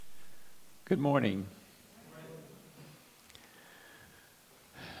Good morning.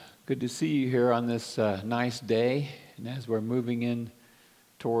 Good to see you here on this nice day, and as we're moving in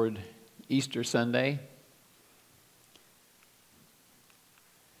toward Easter Sunday.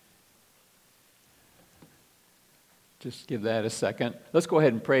 Just give that a second. Let's go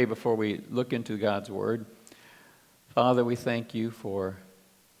ahead and pray before we look into God's Word. Father, we thank you for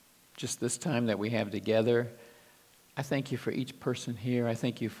just this time that we have together. I thank you for each person here. I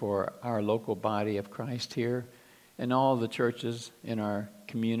thank you for our local body of Christ here and all the churches in our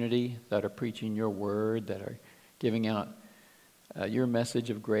community that are preaching your word, that are giving out your message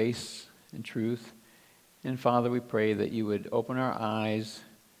of grace and truth. And Father, we pray that you would open our eyes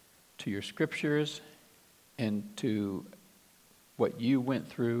to your scriptures and to what you went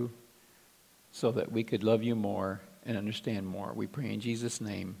through so that we could love you more and understand more. We pray in Jesus'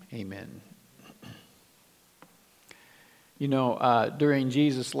 name, amen. You know, during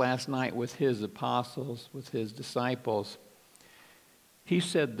Jesus' last night with his apostles, with his disciples, he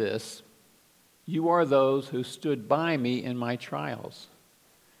said this, "You are those who stood by me in my trials."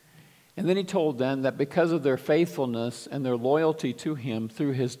 And then he told them that because of their faithfulness and their loyalty to him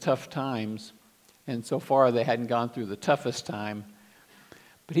through his tough times, and so far they hadn't gone through the toughest time,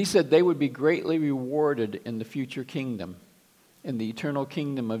 but he said they would be greatly rewarded in the future kingdom, in the eternal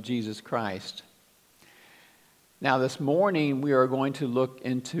kingdom of Jesus Christ. Now this morning we are going to look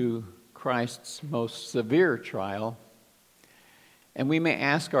into Christ's most severe trial, and we may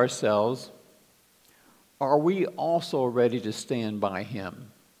ask ourselves, are we also ready to stand by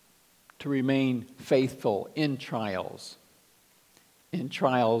him, to remain faithful in trials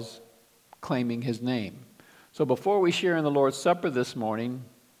claiming his name? So before we share in the Lord's Supper this morning,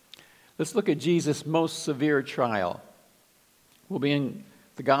 let's look at Jesus' most severe trial. We'll be in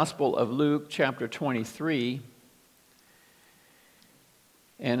the Gospel of Luke, chapter 23.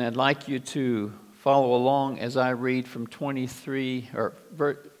 And I'd like you to follow along as I read from 23, or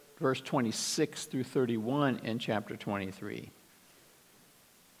verse 26 through 31 in chapter 23.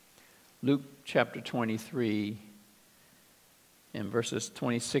 Luke chapter 23 and verses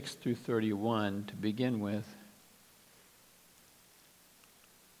 26 through 31 to begin with.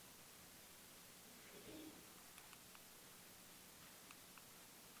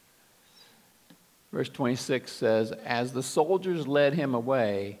 Verse 26 says, "As the soldiers led him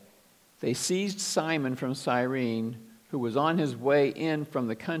away, they seized Simon from Cyrene, who was on his way in from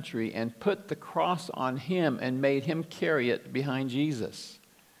the country, and put the cross on him and made him carry it behind Jesus.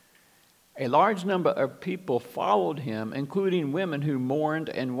 A large number of people followed him, including women who mourned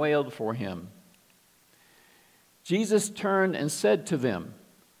and wailed for him. Jesus turned and said to them,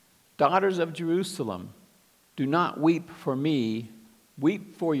 'Daughters of Jerusalem, do not weep for me,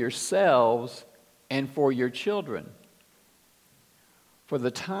 weep for yourselves and for your children. For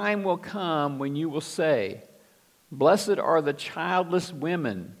the time will come when you will say, Blessed are the childless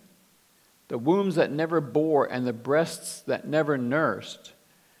women, the wombs that never bore, and the breasts that never nursed.'"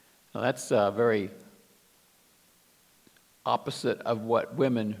 Now that's very opposite of what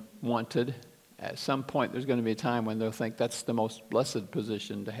women wanted. At some point there's going to be a time when they'll think that's the most blessed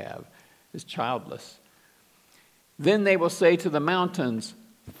position to have, is childless. "Then they will say to the mountains,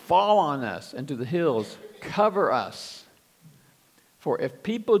 Fall on us, and to the hills, cover us. For if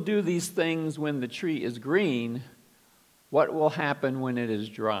people do these things when the tree is green, what will happen when it is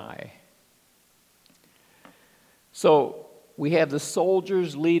dry?" So we have the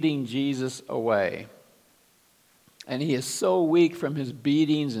soldiers leading Jesus away. And he is so weak from his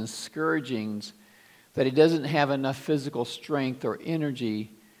beatings and scourgings that he doesn't have enough physical strength or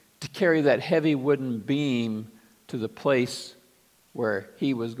energy to carry that heavy wooden beam to the place where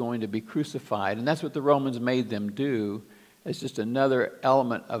he was going to be crucified. And that's what the Romans made them do. It's just another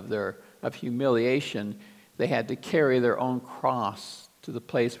element of humiliation. They had to carry their own cross to the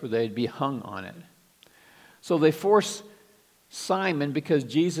place where they'd be hung on it. So they force Simon, because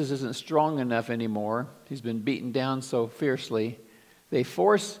Jesus isn't strong enough anymore, he's been beaten down so fiercely, they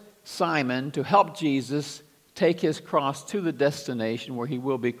force Simon to help Jesus take his cross to the destination where he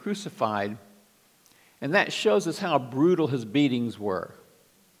will be crucified. And that shows us how brutal his beatings were.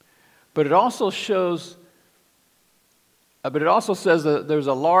 But it also says that there's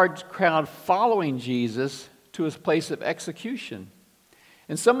a large crowd following Jesus to his place of execution.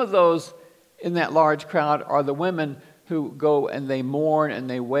 And some of those in that large crowd are the women who go and they mourn and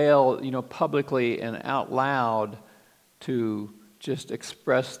they wail, publicly and out loud to just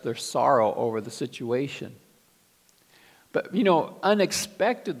express their sorrow over the situation. But,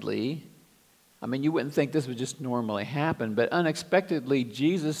 unexpectedly, you wouldn't think this would just normally happen, but unexpectedly,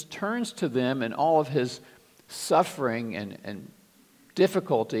 Jesus turns to them in all of his suffering and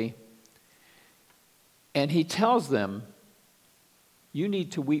difficulty, And he tells them, you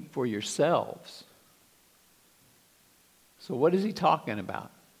need to weep for yourselves. So what is he talking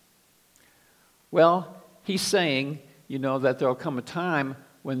about? Well, he's saying, that there'll come a time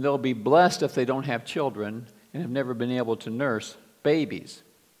when they'll be blessed if they don't have children and have never been able to nurse babies.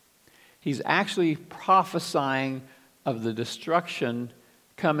 He's actually prophesying of the destruction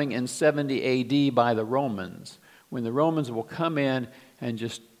coming in 70 AD by the Romans, when the Romans will come in and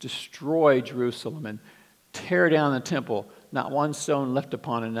just destroy Jerusalem and tear down the temple, not one stone left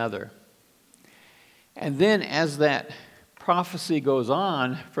upon another. And then as that prophecy goes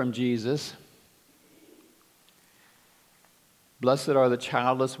on from Jesus, blessed are the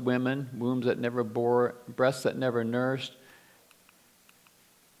childless women, wombs that never bore, breasts that never nursed.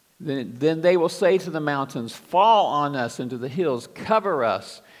 Then they will say to the mountains, fall on us, and to the hills, cover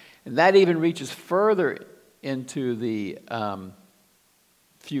us. And that even reaches further into the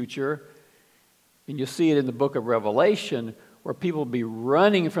future. And you'll see it in the book of Revelation, where people will be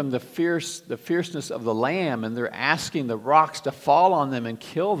running from the fierceness of the Lamb, and they're asking the rocks to fall on them and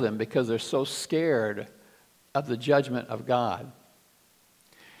kill them because they're so scared of the judgment of God.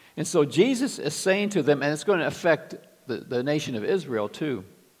 And so Jesus is saying to them, and it's going to affect the nation of Israel too,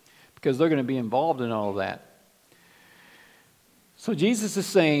 because they're going to be involved in all of that. So Jesus is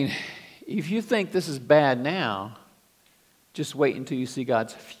saying, if you think this is bad now, just wait until you see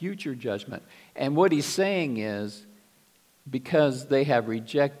God's future judgment. And what he's saying is, because they have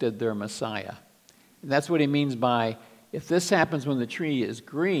rejected their Messiah. And that's what he means by, if this happens when the tree is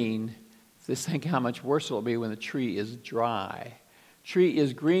green, just think how much worse it will be when the tree is dry. Tree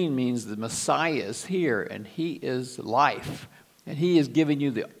is green means the Messiah is here, and he is life. And he is giving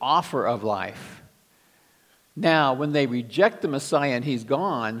you the offer of life. Now, when they reject the Messiah and he's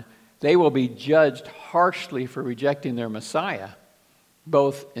gone, they will be judged harshly for rejecting their Messiah,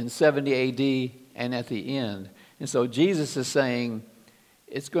 both in 70 AD and at the end. And so Jesus is saying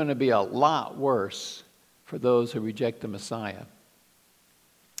it's going to be a lot worse for those who reject the Messiah.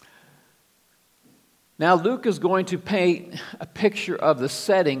 Now Luke is going to paint a picture of the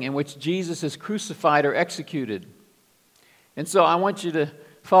setting in which Jesus is crucified or executed. And so I want you to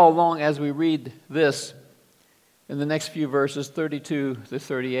follow along as we read this in the next few verses, 32 to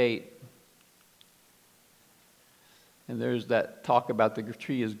 38. And there's that talk about the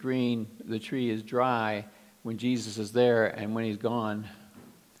tree is green, the tree is dry, when Jesus is there and when he's gone.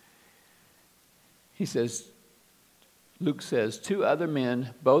 Luke says, 2 other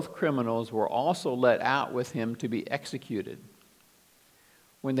men, both criminals, were also let out with him to be executed.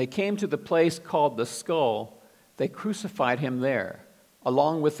 When they came to the place called the Skull, they crucified him there,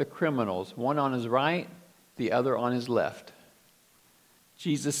 along with the criminals, one on his right, the other on his left.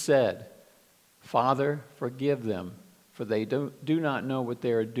 Jesus said, Father, forgive them, for they do not know what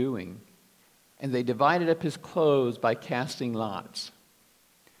they are doing. And they divided up his clothes by casting lots.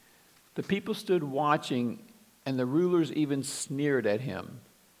 The people stood watching, and the rulers even sneered at him.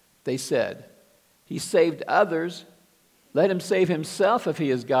 They said, he saved others. Let him save himself if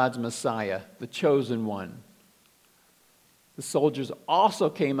he is God's Messiah, the chosen one. The soldiers also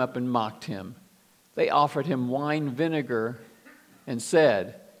came up and mocked him. They offered him wine vinegar and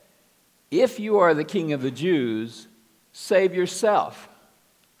said, if you are the king of the Jews, save yourself.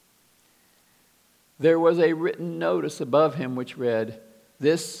 There was a written notice above him which read,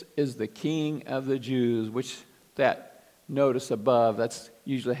 this is the King of the Jews, which that notice above, that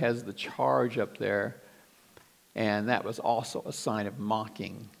usually has the charge up there. And that was also a sign of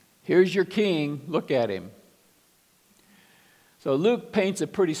mocking. Here's your king, look at him. So Luke paints a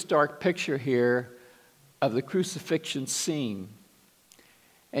pretty stark picture here of the crucifixion scene.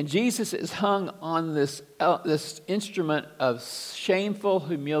 And Jesus is hung on this instrument of shameful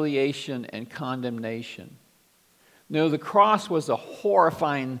humiliation and condemnation. No, the cross was a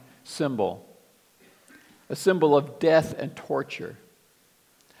horrifying symbol, a symbol of death and torture,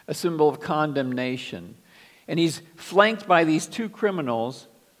 a symbol of condemnation. And he's flanked by these 2 criminals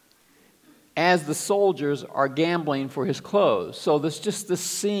as the soldiers are gambling for his clothes. So there's just this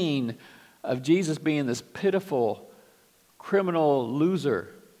scene of Jesus being this pitiful criminal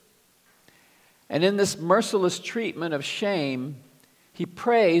loser. And in this merciless treatment of shame, he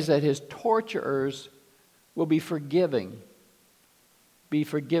prays that his torturers will be forgiven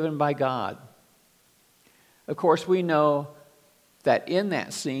by God. Of course, we know that in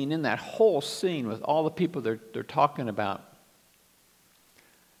that scene, in that whole scene with all the people they're talking about,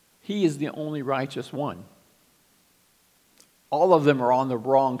 he is the only righteous one. All of them are on the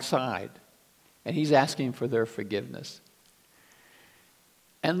wrong side, and he's asking for their forgiveness.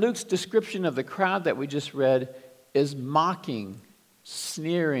 And Luke's description of the crowd that we just read is mocking,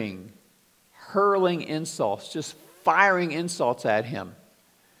 sneering, hurling insults, just firing insults at him.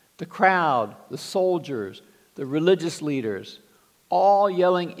 The crowd, the soldiers, the religious leaders, all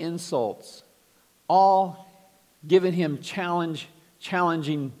yelling insults, all giving him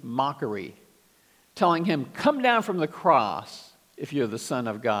challenging mockery, telling him, come down from the cross if you're the Son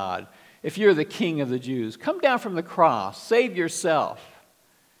of God, if you're the King of the Jews. Come down from the cross, save yourself.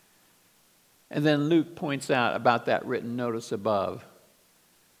 And then Luke points out about that written notice above.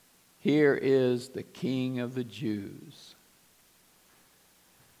 Here is the King of the Jews.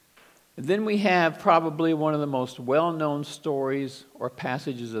 And then we have probably one of the most well-known stories or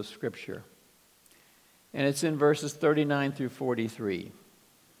passages of Scripture. And it's in verses 39 through 43.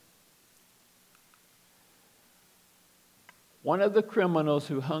 One of the criminals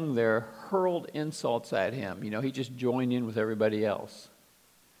who hung there hurled insults at him. You know, he just joined in with everybody else.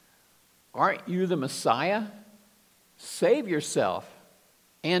 Aren't you the Messiah? Save yourself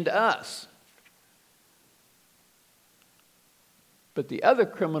and us. But the other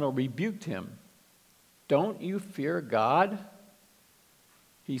criminal rebuked him. Don't you fear God?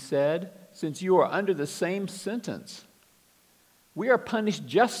 He said, since you are under the same sentence. We are punished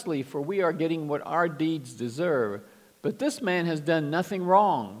justly, for we are getting what our deeds deserve. But this man has done nothing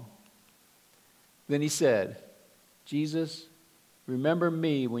wrong. Then he said, Jesus, remember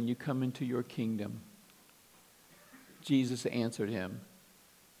me when you come into your kingdom. Jesus answered him,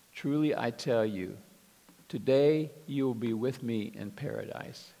 truly I tell you, today you will be with me in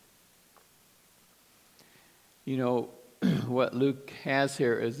paradise. You know, what Luke has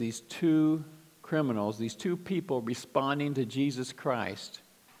here is these two criminals, these two people responding to Jesus Christ,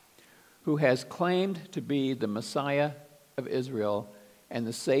 who has claimed to be the Messiah of Israel and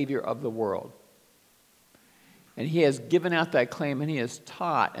the Savior of the world. And he has given out that claim, and he has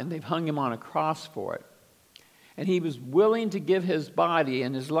taught, and they've hung him on a cross for it. And he was willing to give his body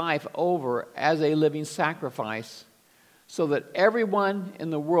and his life over as a living sacrifice so that everyone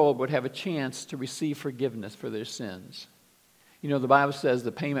in the world would have a chance to receive forgiveness for their sins. You know, the Bible says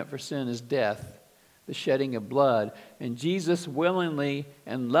the payment for sin is death, the shedding of blood. And Jesus willingly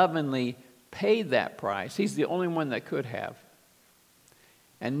and lovingly paid that price. He's the only one that could have.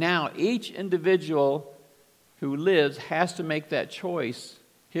 And now each individual who lives has to make that choice,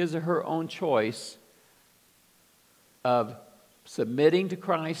 his or her own choice, of submitting to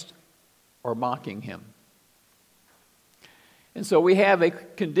Christ or mocking him. And so we have a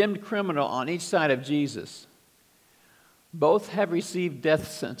condemned criminal on each side of Jesus. Both have received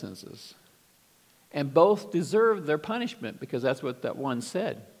death sentences. And both deserve their punishment because that's what that one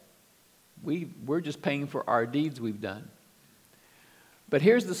said. We're just paying for our deeds we've done. But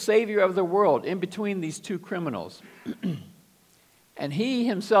here's the Savior of the world in between these two criminals. And he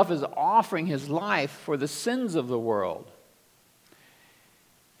himself is offering his life for the sins of the world.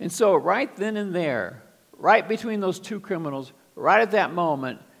 And so right then and there, right between those two criminals, right at that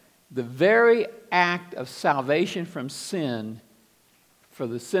moment, the very act of salvation from sin for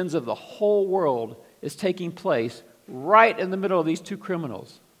the sins of the whole world is taking place right in the middle of these two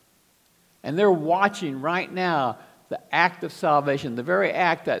criminals. And they're watching right now the act of salvation, the very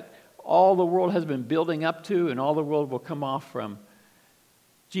act that all the world has been building up to and all the world will come off from.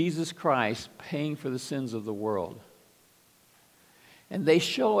 Jesus Christ paying for the sins of the world. And they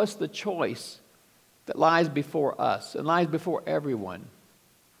show us the choice that lies before us and lies before everyone.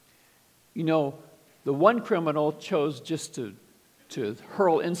 You know, the one criminal chose just to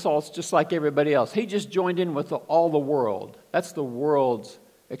hurl insults just like everybody else. He just joined in with all the world. That's the world's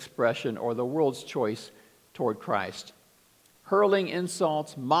expression or the world's choice toward Christ. Hurling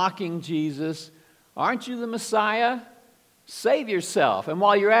insults, mocking Jesus. Aren't you the Messiah? Save yourself. And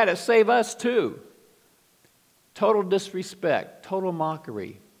while you're at it, save us too. Total disrespect, total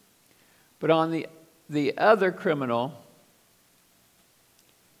mockery. But on the other criminal,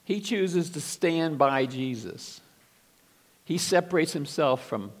 he chooses to stand by Jesus. He separates himself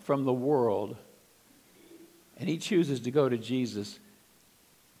from the world. And he chooses to go to Jesus,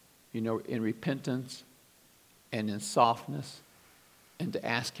 you know, in repentance and in softness and to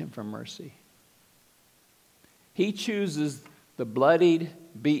ask him for mercy. He chooses the bloodied,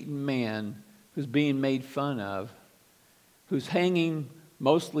 beaten man who's being made fun of, who's hanging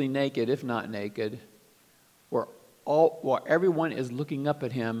mostly naked, if not naked, where everyone is looking up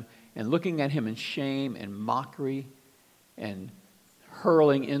at him and looking at him in shame and mockery and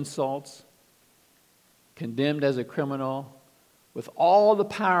hurling insults, condemned as a criminal, with all the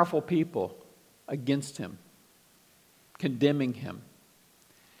powerful people against him, condemning him.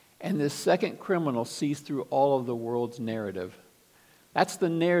 And this second criminal sees through all of the world's narrative. That's the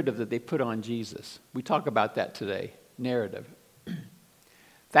narrative that they put on Jesus. We talk about that today, narrative.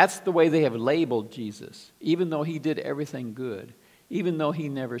 That's the way they have labeled Jesus, even though he did everything good, even though he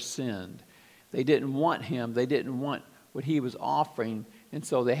never sinned. They didn't want him. They didn't want what he was offering, and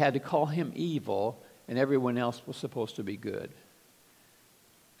so they had to call him evil, and everyone else was supposed to be good.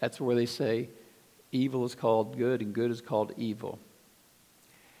 That's where they say evil is called good and good is called evil.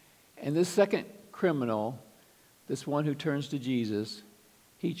 And this second criminal, this one who turns to Jesus,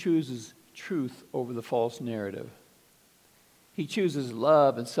 he chooses truth over the false narrative. He chooses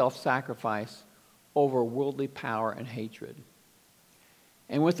love and self-sacrifice over worldly power and hatred.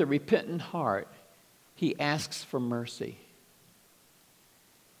 And with a repentant heart, he asks for mercy.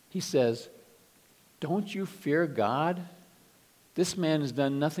 He says, "Don't you fear God? This man has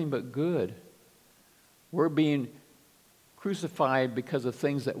done nothing but good. We're being crucified because of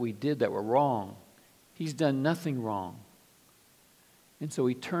things that we did that were wrong. He's done nothing wrong." And so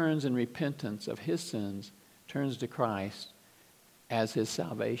he turns in repentance of his sins, turns to Christ as his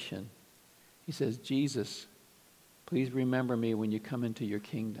salvation. He says, "Jesus, please remember me when you come into your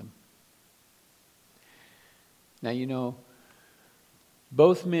kingdom." Now,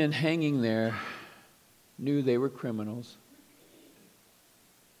 both men hanging there knew they were criminals.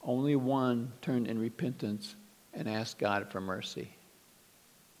 Only one turned in repentance and asked God for mercy.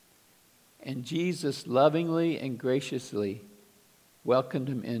 And Jesus lovingly and graciously welcomed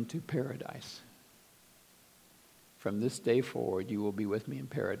him into paradise. "From this day forward, you will be with me in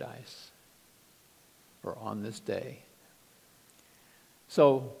paradise," or on this day.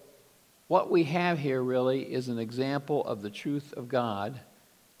 So, what we have here really is an example of the truth of God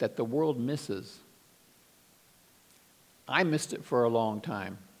that the world misses. I missed it for a long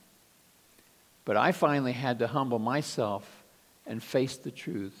time. But I finally had to humble myself and face the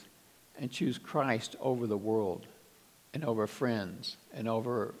truth and choose Christ over the world and over friends and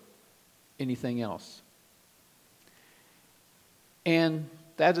over anything else. And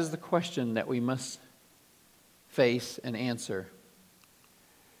that is the question that we must face and answer.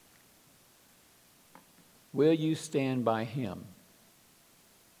 Will you stand by him?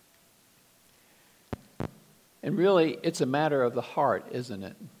 And really, it's a matter of the heart, isn't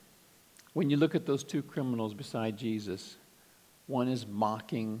it? When you look at those two criminals beside Jesus, one is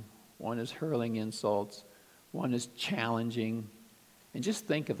mocking, one is hurling insults, one is challenging. And just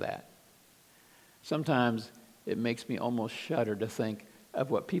think of that. Sometimes it makes me almost shudder to think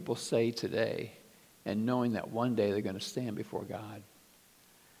of what people say today and knowing that one day they're going to stand before God.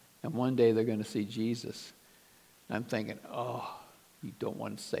 And one day they're going to see Jesus. And I'm thinking, oh, you don't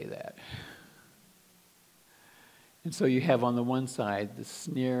want to say that. And so you have on the one side the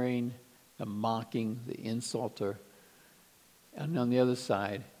sneering, the mocking, the insulter. And on the other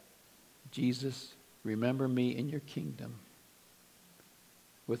side, Jesus, remember me in your kingdom,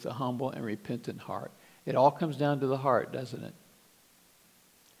 with a humble and repentant heart. It all comes down to the heart, doesn't it?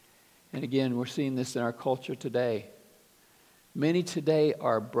 And again, we're seeing this in our culture today. Many today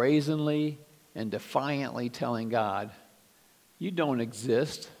are brazenly and defiantly telling God, "You don't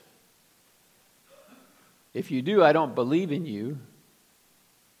exist. If you do, I don't believe in you.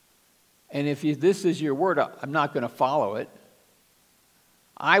 And if this is your word, I'm not going to follow it.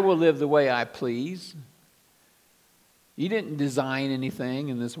 I will live the way I please. You didn't design anything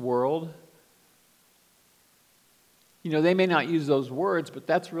in this world." They may not use those words, but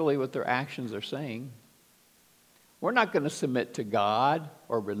that's really what their actions are saying. We're not going to submit to God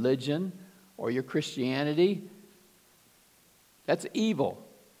or religion or your Christianity. That's evil.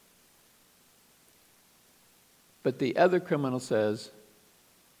 But the other criminal says,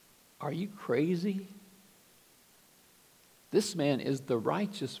 "Are you crazy? This man is the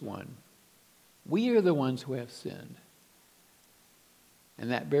righteous one. We are the ones who have sinned."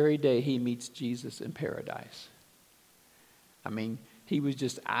 And that very day he meets Jesus in paradise. I mean, he was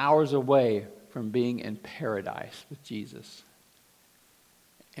just hours away from being in paradise with Jesus.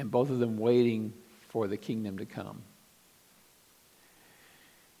 And both of them waiting for the kingdom to come.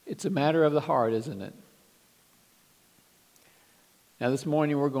 It's a matter of the heart, isn't it? Now this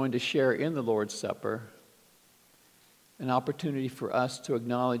morning we're going to share in the Lord's Supper an opportunity for us to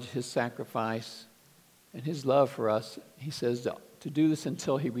acknowledge his sacrifice and his love for us. He says to do this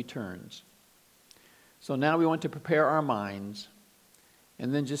until he returns. So now we want to prepare our minds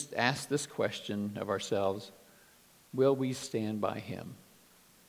and then just ask this question of ourselves: will we stand by him?